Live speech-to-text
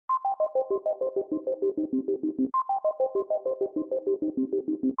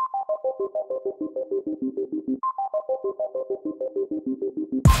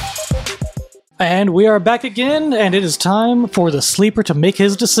And we are back again, and it is time for the sleeper to make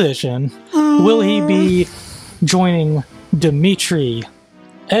his decision. Will he be joining Dimitri,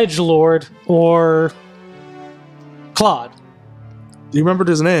 Edgelord, or Claude? You remembered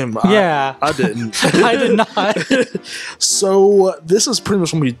his name? Yeah. I didn't. I did not. So this is pretty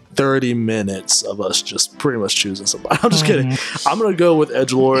much going to be 30 minutes of us just pretty much choosing somebody. I'm just kidding. I'm going to go with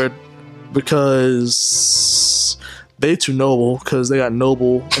Edgelord because they too noble, because they got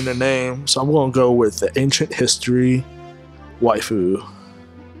noble in their name. So I'm going to go with the ancient history waifu.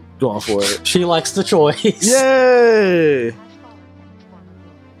 Going for it. She likes the choice. Yay!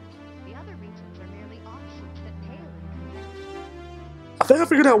 I think I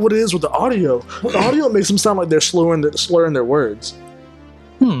figured out what it is with the audio. The audio makes them sound like they're slurring their words.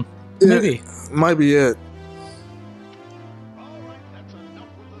 Maybe. It might be it.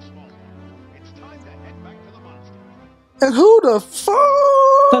 And who the fuck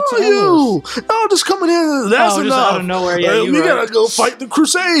That's are you? Oh, just coming in. That's enough. Just out of nowhere. Yeah, we gotta go fight the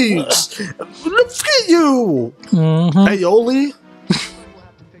Crusades. Look at you. Hey, Yoli.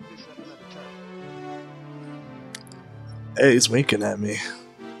 Hey, he's winking at me.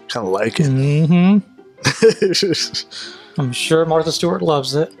 Kind of like it. I'm sure Martha Stewart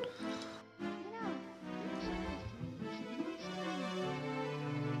loves it.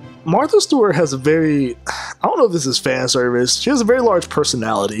 Martha Stewart has a very, I don't know if this is fan service, she has a very large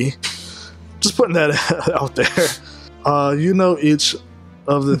personality. Just putting that out there. You know each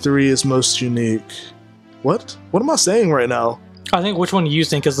of the three is most unique. What? What am I saying right now? I think which one you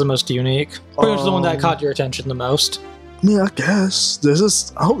think is the most unique. Which is the one that caught your attention the most? I mean, I guess.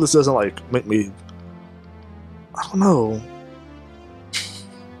 I hope this doesn't, like, make me, I don't know.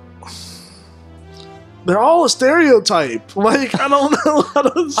 They're all a stereotype. Like, I don't know how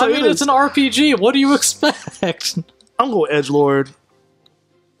to say I mean, this. it's an RPG. What do you expect? I'm going Edgelord.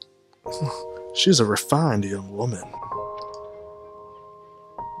 She's a refined young woman. I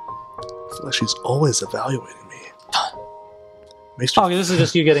feel like she's always evaluating me. Makes me This is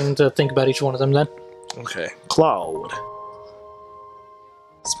just you getting to think about each one of them then. Okay, Cloud.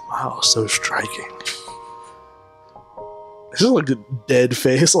 Smile so striking. This is like a dead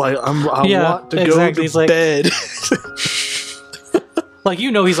face. Like I want to go to he's like, bed. Like,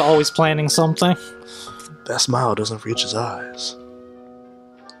 you know, he's always planning something. That smile doesn't reach his eyes.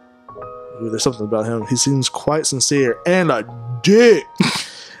 Ooh, there's something about him. He seems quite sincere and a dick.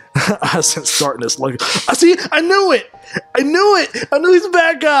 I sense darkness. Like, I see. I knew it. I knew it. I knew he's a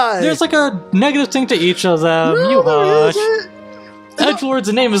bad guy. There's like a negative thing to each of them. No, you there hush. isn't.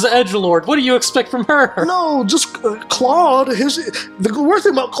 Edgelord's name is Edgelord. What do you expect from her? No, just Claude. The worst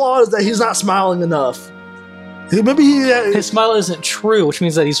thing about Claude is that he's not smiling enough. His smile isn't true, which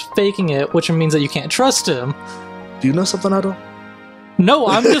means that he's faking it, which means that you can't trust him. Do you know something I don't? No,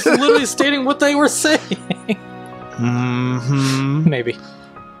 I'm just literally stating what they were saying. Maybe.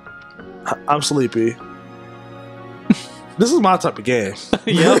 I'm sleepy. This is my type of game.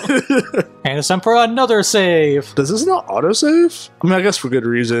 Yep. And it's time for another save. Does this not autosave? I mean, I guess for good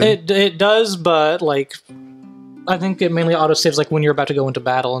reason. It does, but like, I think it mainly autosaves like when you're about to go into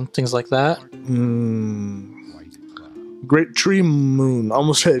battle and things like that. Great Tree Moon.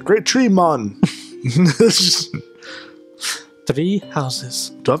 Almost said Great Tree Mon. 3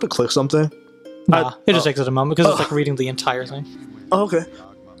 houses. Do I have to click something? Nah, it just takes it a moment because it's like reading the entire thing. Oh, okay.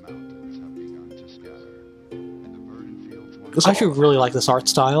 I actually really like this art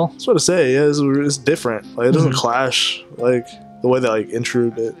style. That's what I say. Yeah, it's different. Like, it doesn't clash like the way they like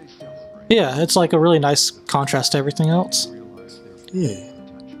introed it. Yeah, it's like a really nice contrast to everything else. Yeah.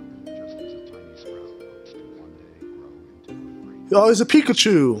 Oh, he's a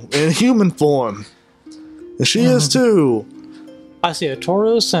Pikachu in human form, and she is too. I see a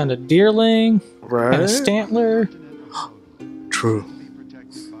Tauros and a Deerling, Right? and a Stantler. True.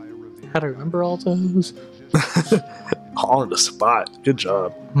 How do I remember all those? On the spot. Good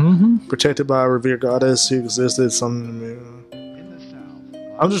job. Protected by a revered goddess who existed some.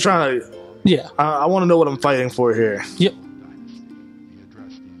 I'm just trying to. Yeah. I want to know what I'm fighting for here. Yep.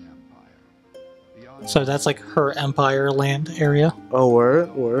 So that's like her Empire land area. Oh,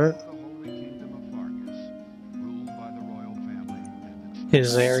 word.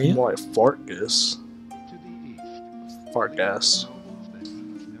 His area. More like Fartgas. Fartgas.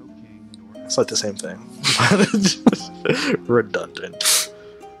 It's like the same thing. Redundant.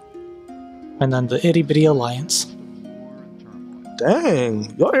 And then the Itty Bitty Alliance.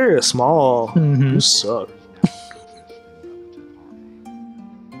 Dang, your area is small. You suck.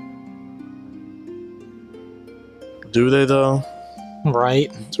 Do they though?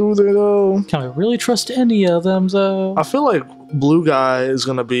 Right. Do they though? Can I really trust any of them, though? I feel like blue guy is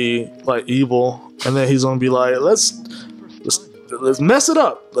gonna be like evil, and then he's gonna be like, let's mess it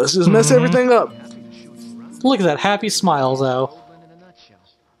up. Let's just mess everything up. Look at that happy smile, though.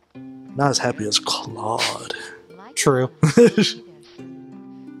 Not as happy as Claude. True.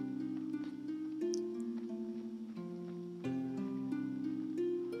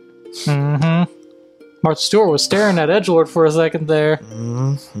 Martha Stewart was staring at Edgelord for a second there.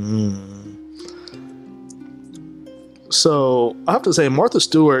 So I have to say, Martha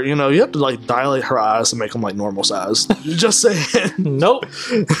Stewart, you know, you have to like dilate her eyes to make them like normal size. Just saying. Nope.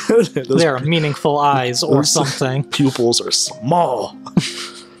 They are meaningful eyes or something. Pupils are small.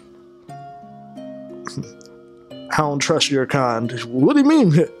 I don't trust your kind. What do you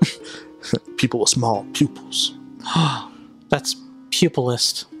mean? People with small pupils. That's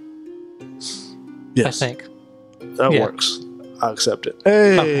pupilist. Yes. I think. That works. I accept it.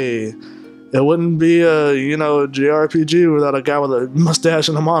 Hey, it wouldn't be a, you know, a JRPG without a guy with a mustache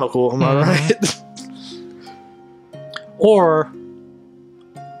and a monocle, am I right? Or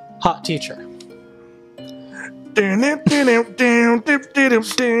hot teacher. I'm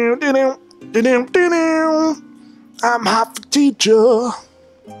hot for teacher.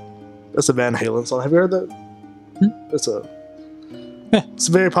 That's a Van Halen song. Have you heard that? It's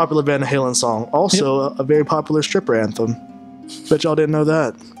a very popular Van Halen song. Also, a very popular stripper anthem. Bet y'all didn't know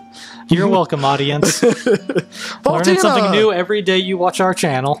that. You're welcome, audience. Learning something new every day you watch our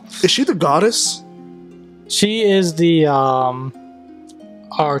channel. Is she the goddess? She is the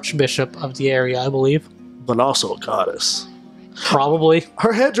archbishop of the area, I believe. But also a goddess. Probably.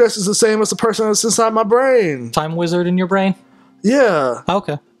 Her headdress is the same as the person that's inside my brain. Time wizard in your brain? Yeah.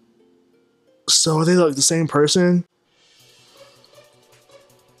 Okay. So are they like the same person?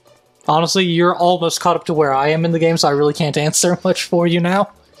 Honestly, you're almost caught up to where I am in the game, so I really can't answer much for you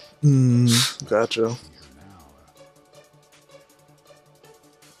now. Gotcha.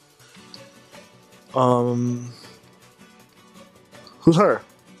 Who's her?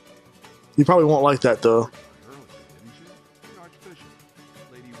 You probably won't like that though.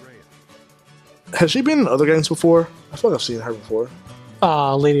 Has she been in other games before? I feel like I've seen her before.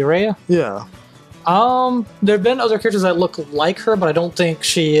 Lady Rhea? Yeah. There have been other characters that look like her, but I don't think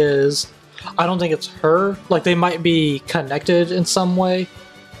she is. I don't think it's her. Like, they might be connected in some way,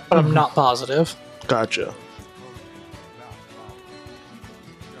 but I'm not positive. Gotcha.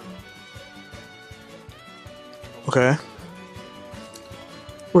 Okay.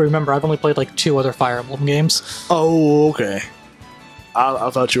 Remember, I've only played like 2 other Fire Emblem games. Oh, okay. I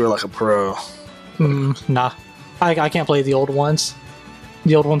thought you were like a pro. Nah. I can't play the old ones.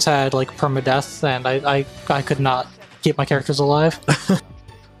 The old ones had like permadeath, and I could not keep my characters alive.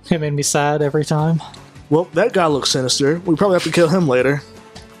 It made me sad every time. Well, that guy looks sinister. We probably have to kill him later.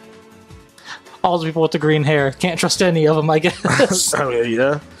 All the people with the green hair. Can't trust any of them, I guess. I mean,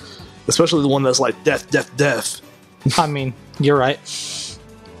 yeah. Especially the one that's like death, death, death. I mean, you're right.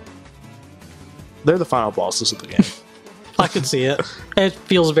 They're the final bosses of the game. I could see it. It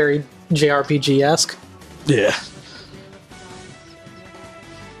feels very JRPG-esque. Yeah.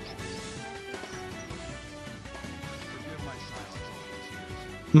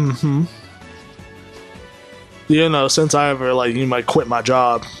 You know, since I ever, like, you might quit my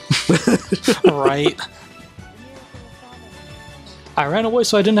job. Right. I ran away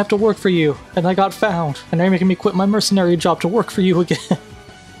so I didn't have to work for you, and I got found, and now you're making me quit my mercenary job to work for you again.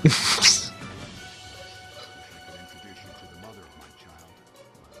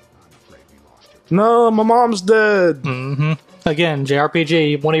 No, my mom's dead. Again,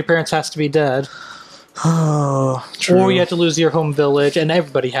 JRPG, one of your parents has to be dead. Oh, true. Or you have to lose your home village, and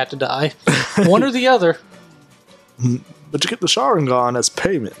everybody had to die. One or the other. But you get the Sharingan as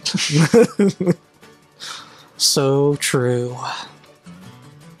payment. So true.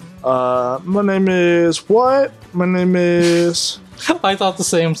 My name is what? My name is... I thought the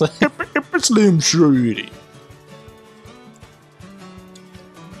same thing. Slim Shady.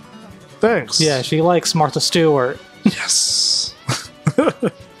 Thanks. Yeah, she likes Martha Stewart. Yes.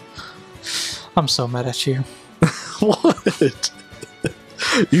 I'm so mad at you. What?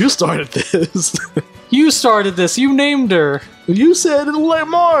 You started this. You started this. You named her. You said it like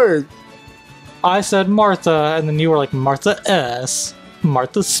Mart. I said Martha, and then you were like, Martha S.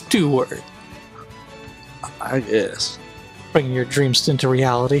 Martha Stewart. I guess. Bringing your dreams into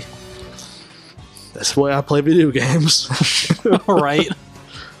reality. That's why I play video games. Right.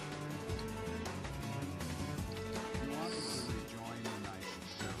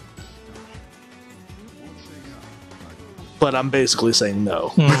 But I'm basically saying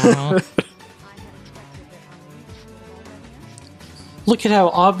no. Look at how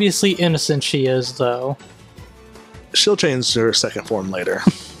obviously innocent she is, though. She'll change her second form later.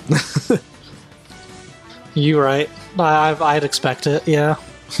 You right. I'd expect it, yeah.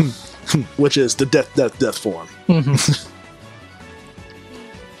 Which is the death form.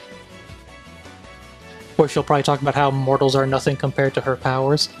 Or she'll probably talk about how mortals are nothing compared to her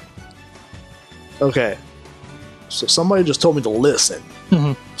powers. Okay. So somebody just told me to listen.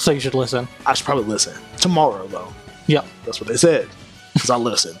 So you should listen. I should probably listen. Tomorrow, though. Yep. That's what they said. Because I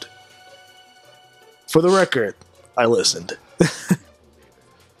listened. For the record, I listened.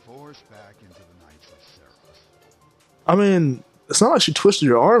 I mean, it's not like she twisted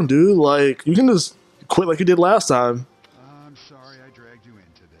your arm, dude. Like, you can just quit like you did last time. I'm sorry I dragged you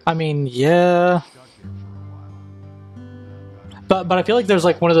into this. I mean, yeah. But I feel like there's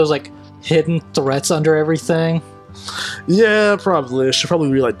like one of those like hidden threats under everything. Yeah, probably. It should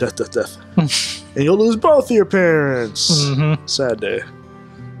probably be like death. And you'll lose both of your parents. Sad day.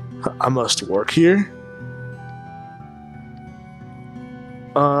 I must work here.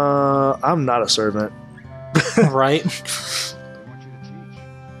 I'm not a servant. Right? I want you to teach.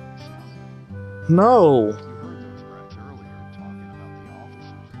 No. You heard those brats earlier talking about the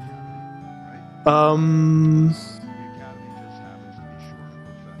officers academy, right? The academy just happens to be short of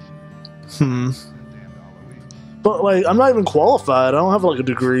professor. And damned Eloise. But, like, I'm not even qualified. I don't have, like, a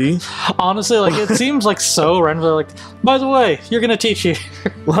degree. Honestly, like, it seems like so random. They're like, by the way, you're gonna teach you.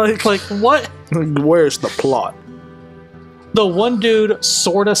 Like, What? where's the plot? The one dude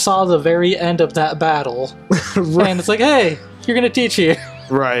sorta saw the very end of that battle. Right. And it's like, hey, you're gonna teach you.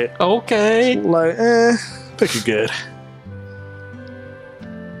 Right. Okay. Like, pick a good.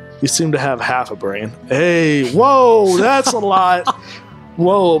 You seem to have half a brain. Hey, whoa, that's a lot.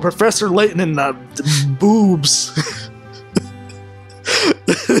 Whoa, Professor Layton and the boobs.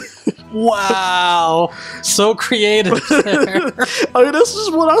 Wow. So creative there. I mean, this is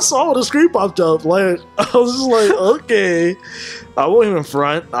what I saw when the screen popped up. Like, I was just like, okay. I won't even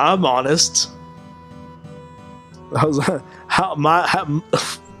front. I'm honest. I was like,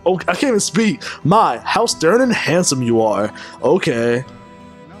 oh, I can't even speak. How stern and handsome you are. Okay.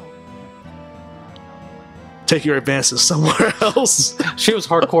 Take your advances somewhere else. She was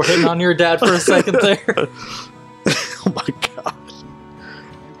hardcore hitting on your dad for a second there. Oh my god.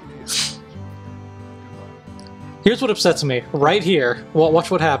 Here's what upsets me. Right here. Well, watch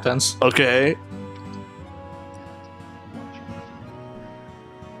what happens. Okay.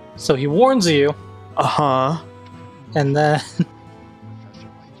 So he warns you, Uh-huh. and then... Professor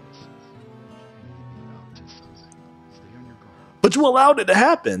Layton says you need to be up to something. Stay on your guard. But you allowed it to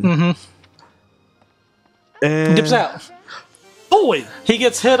happen. And dips out. Boy! He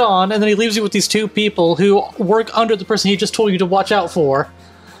gets hit on, and then he leaves you with these two people who work under the person he just told you to watch out for.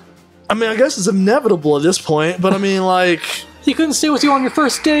 I mean, I guess it's inevitable at this point, but I mean, like... He couldn't stay with you on your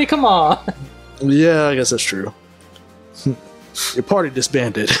first day, come on. Yeah, I guess that's true. Your party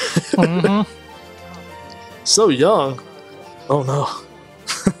disbanded. So young. Oh no.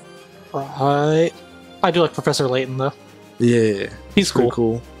 Right. I do like Professor Layton, though. Yeah. He's pretty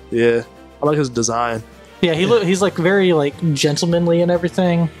cool. cool. Yeah. I like his design. Yeah, he's like very like gentlemanly and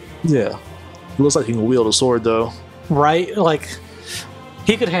everything. Yeah. He looks like he can wield a sword, though. Right? Like,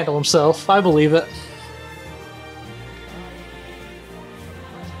 he could handle himself. I believe it.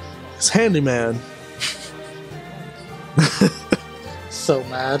 He's handyman. So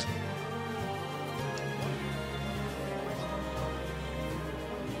mad.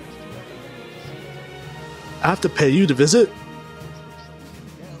 I have to pay you to visit?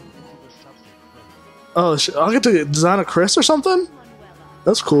 Oh, I'll get to design a Chris or something?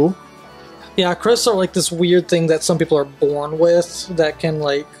 That's cool. Yeah, Chris are like this weird thing that some people are born with that can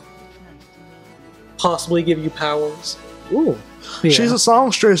like possibly give you powers. Ooh. Yeah. She's a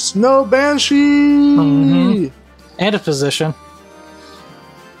songstress. No banshee! And a physician.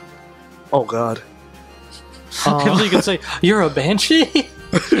 Oh, God. People you can say, you're a banshee?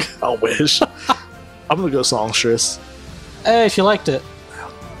 I wish. I'm gonna go songstress. Hey, she liked it.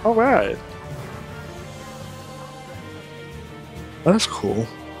 Alright. That's cool.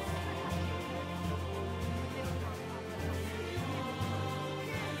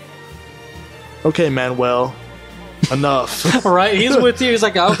 Okay, Manuel. Enough. Right? He's with you. He's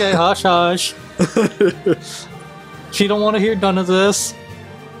like, okay, hush, hush. She don't want to hear none of this.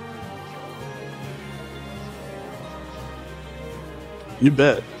 You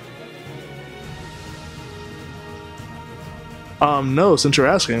bet. No, since you're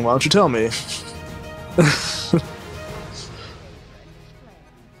asking, why don't you tell me?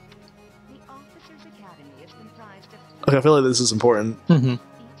 Okay, I feel like this is important. Mm-hmm.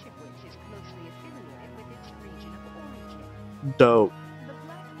 Dope.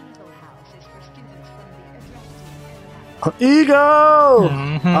 Ego!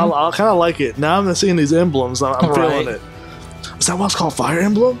 Mhm. I kind of like it. Now I'm seeing these emblems. I'm feeling Right. it. Is that what's called Fire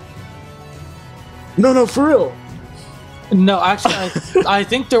Emblem? No, for real. No, actually, I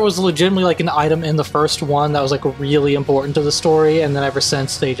think there was legitimately like an item in the first one that was like really important to the story, and then ever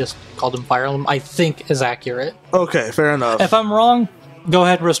since they just called him Fire Emblem. I think is accurate. Okay, fair enough. If I'm wrong, go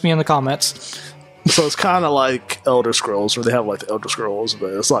ahead and roast me in the comments. So it's kind of like Elder Scrolls, where they have like the Elder Scrolls,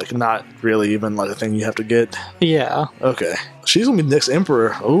 but it's like not really even like a thing you have to get. Yeah. Okay, she's gonna be the next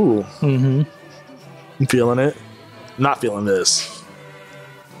Emperor. Ooh, Mm-hmm. I'm feeling it. Not feeling this.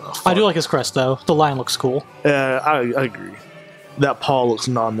 I do like his crest though. The lion looks cool. Yeah, I agree. That paw looks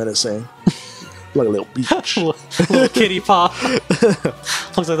non-menacing, like a little beach. Little kitty paw.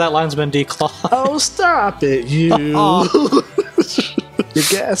 Looks like that lion's been declawed. Oh, stop it, you! Oh. You're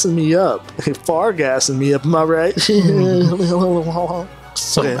gassing me up. You're far gassing me up. Am I right? So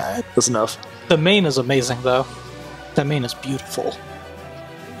Okay, bad. that's enough. The mane is amazing though. That mane is beautiful.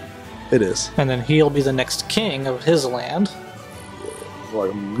 It is. And then he'll be the next king of his land,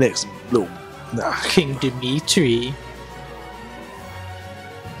 Like next little. Nah. King Dimitri.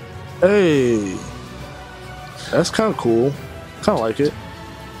 Hey, that's kind of cool. Kind of like it.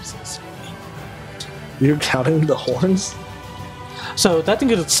 You're counting the horns? So that thing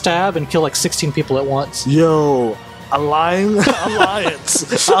could stab and kill like 16 people at once. Yo, alliance,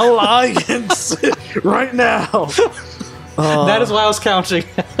 alliance, right now. That is why I was counting.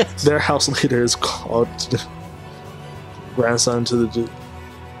 Their house leader is called grandson to the.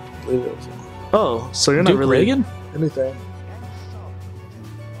 Oh, so you're not Duke really Reagan? anything.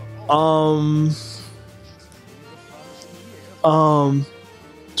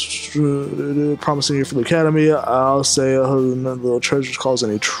 Promising you for the academy. I'll say none of the little treasures cause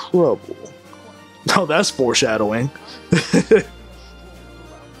any trouble. No, that's foreshadowing.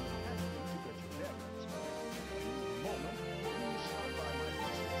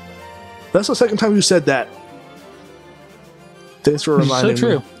 That's the second time you said that. Thanks for reminding So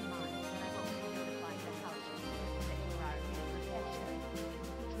true. me.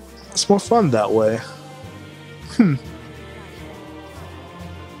 It's more fun that way.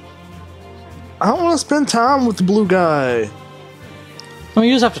 I don't want to spend time with the blue guy. I mean,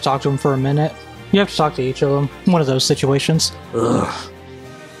 you just have to talk to him for a minute. You have to talk to each of them. One of those situations. Ugh.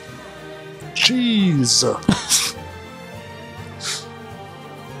 Jeez.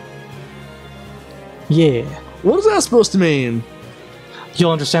 Yeah. What is that supposed to mean?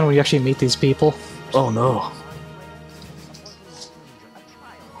 You'll understand when you actually meet these people. Oh no.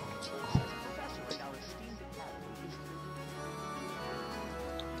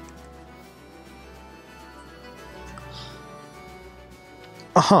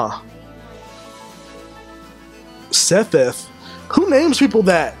 Uh-huh. Setheth? Who names people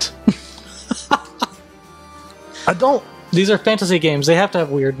that? I don't. These are fantasy games. They have to have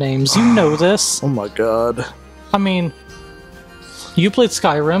weird names. You know this. Oh my god. I mean, you played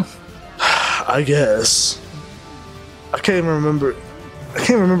Skyrim. I guess. I can't remember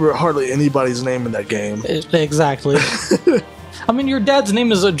hardly anybody's name in that game. Exactly. I mean, your dad's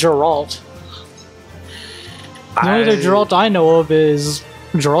name is Geralt. The only other Geralt I know of is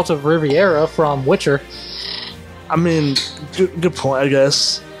Geralt of Riviera from Witcher. I mean, good point, I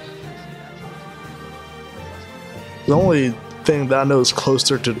guess. The only thing that I know is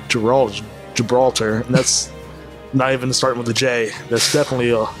closer to Gibraltar, and that's not even starting with a J. That's definitely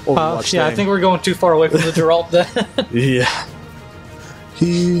a Overwatch yeah, thing. I think we're going too far away from the Geralt then. Yeah.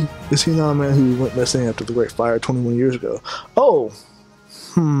 Is he not a man who went missing after the Great Fire 21 years ago? Oh.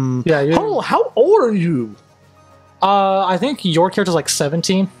 Yeah, Hold on, how old are you? I think your character's like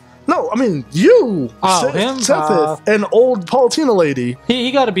 17. No, I mean you. Oh, him? Sethith, an old Palutena lady.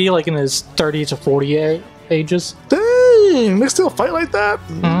 He got to be like in his 30 to 40 ages. Dang, they still fight like that?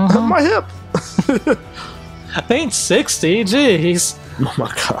 Mhm. My hip. They ain't 60, jeez. Oh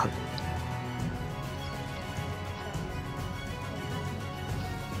my god.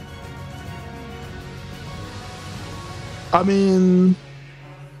 I mean,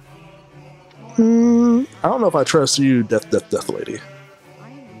 I don't know if I trust you, Death Lady.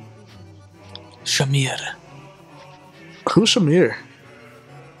 Shamir. Who's Shamir?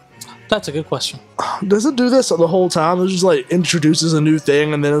 That's a good question. Does it do this the whole time? It just like introduces a new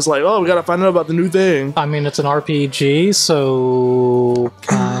thing, and then it's like, oh, we gotta find out about the new thing. I mean, it's an RPG, so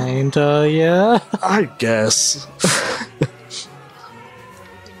kinda, yeah. I guess.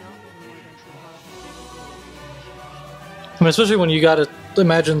 I mean, especially when you gotta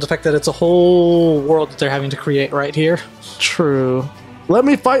imagine the fact that it's a whole world that they're having to create right here. True. Let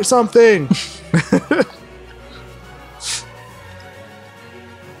me fight something.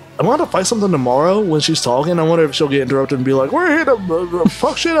 I want to fight something tomorrow when she's talking. I wonder if she'll get interrupted and be like, "We're here to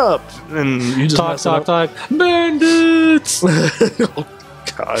fuck shit up," and you just talk, bandits. Oh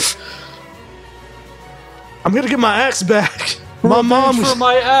God! I'm gonna get my axe back. My mom for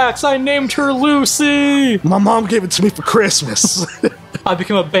my axe. I named her Lucy. My mom gave it to me for Christmas. I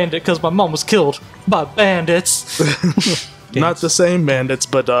became a bandit because my mom was killed by bandits. Not the same bandits,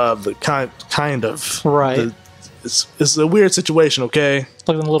 but the kind of. Right. It's a weird situation, okay?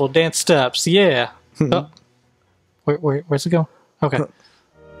 Look at the little dance steps. Yeah. Oh. Where's it go? Okay.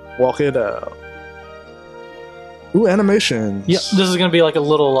 Walk it out. Ooh, animations. Yeah, this is going to be like a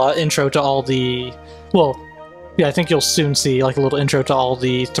little intro to all the... Well, yeah, I think you'll soon see like a little intro to all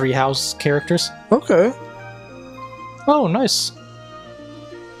the Three House characters. Okay. Oh, nice.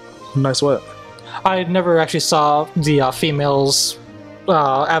 Nice what? I never actually saw the females'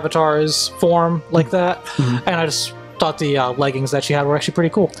 avatars form like that, and I just thought the leggings that she had were actually pretty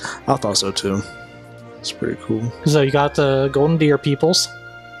cool. I thought so too. It's pretty cool. So you got the golden deer peoples.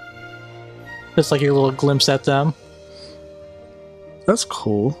 It's like your little glimpse at them. That's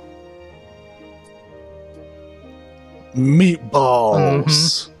cool.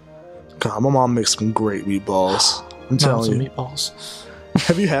 Meatballs. God, my mom makes some great meatballs. I'm telling you. Meatballs.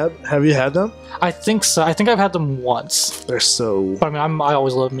 Have you had them? I think so. I think I've had them once. They're so... But I mean, I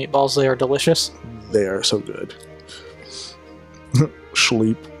always love meatballs. They are delicious. They are so good.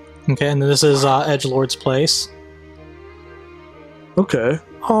 Sleep. Okay, and then this is Edgelord's place. Okay.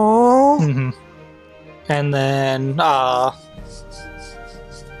 Oh. And then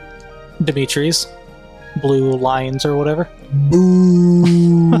Dimitri's blue lions or whatever.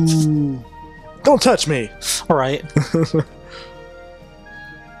 Boo! Don't touch me. All right.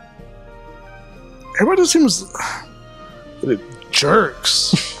 Everybody seems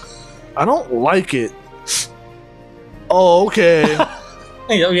jerks. I don't like it. Oh, okay.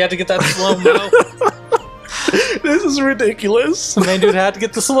 You had to get that slow-mo. This is ridiculous. The main dude had to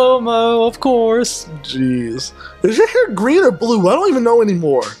get the slow-mo, of course. Jeez. Is your hair green or blue? I don't even know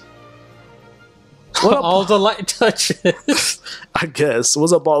anymore. What up? All the light touches. I guess.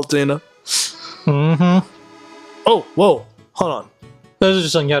 What's up, Baltina? Mm-hmm. Oh, whoa. Hold on. Those are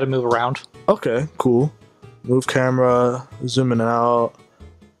just something you had to move around. Okay, cool. Move camera, zooming out.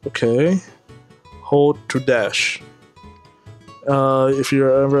 Okay. Hold to dash. If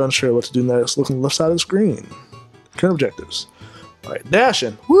you're ever unsure what to do next, look on the left side of the screen. Current objectives. Alright,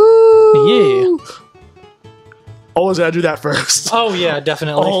 dashing. Woo! Yeah. Always gotta do that first. Oh, yeah,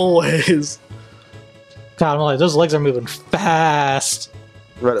 definitely. Always. God, I'm like, those legs are moving fast.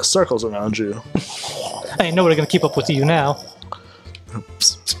 Right, a circles around you. Ain't nobody gonna keep up with you now.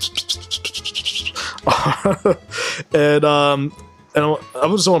 and I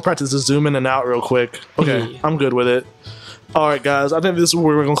just want to practice the zoom in and out real quick. Okay, I'm good with it. Alright guys, I think this is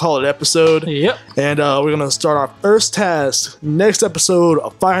where we're going to call it an episode. Yep. And we're going to start our first task next episode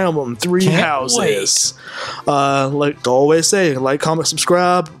of Fire Emblem Three Houses. Like I always say, like, comment,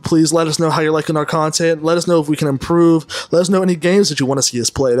 subscribe. Please let us know how you're liking our content. Let us know if we can improve. Let us know any games that you want to see us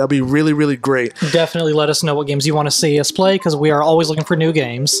play. That'd be really, really great. Definitely let us know what games you want to see us play, because we are always looking for new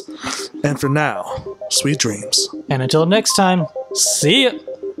games. And for now, sweet dreams. And until next time, see ya!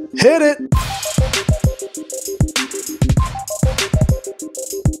 Hit it!